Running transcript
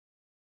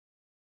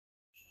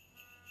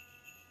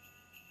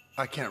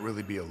I can't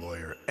really be a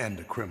lawyer and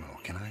a criminal,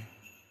 can I?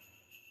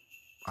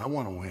 I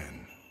want to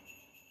win.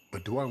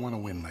 But do I want to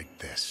win like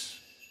this?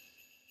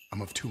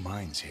 I'm of two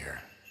minds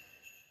here.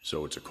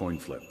 So it's a coin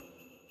flip.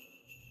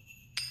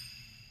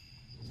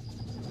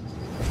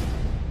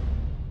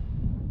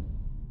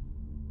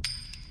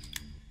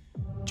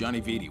 Johnny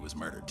Vitti was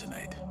murdered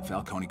tonight. The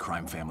Falcone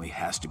crime family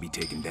has to be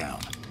taken down.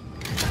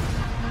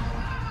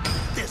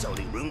 There's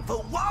only room for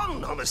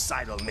one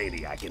homicidal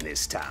maniac in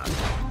this town.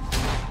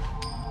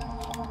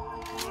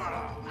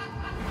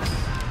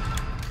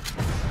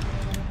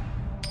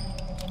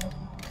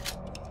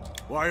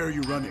 Why are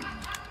you running?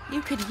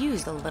 You could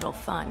use a little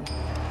fun.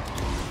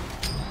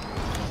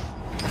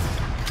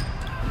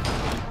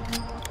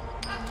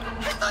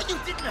 I thought you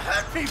didn't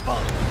hurt people!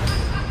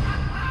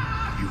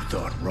 You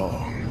thought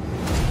wrong.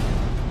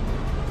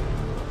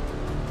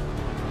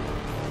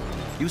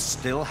 You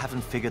still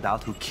haven't figured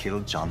out who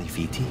killed Johnny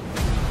Vitti?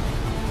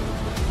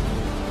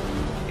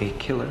 A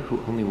killer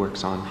who only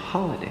works on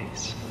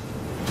holidays.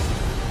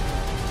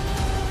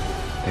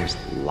 There's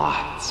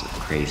lots of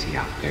crazy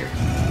out there.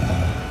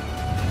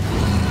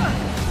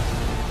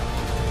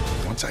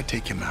 Once I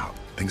take him out,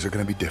 things are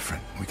gonna be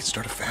different. We can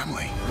start a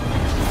family.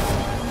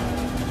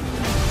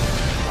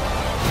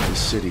 The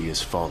city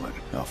is fallen,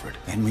 Alfred.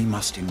 And we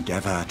must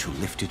endeavor to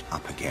lift it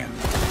up again.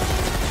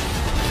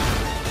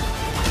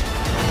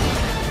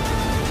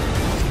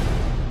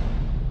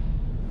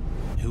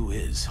 Who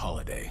is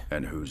Holiday?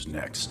 And who's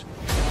next?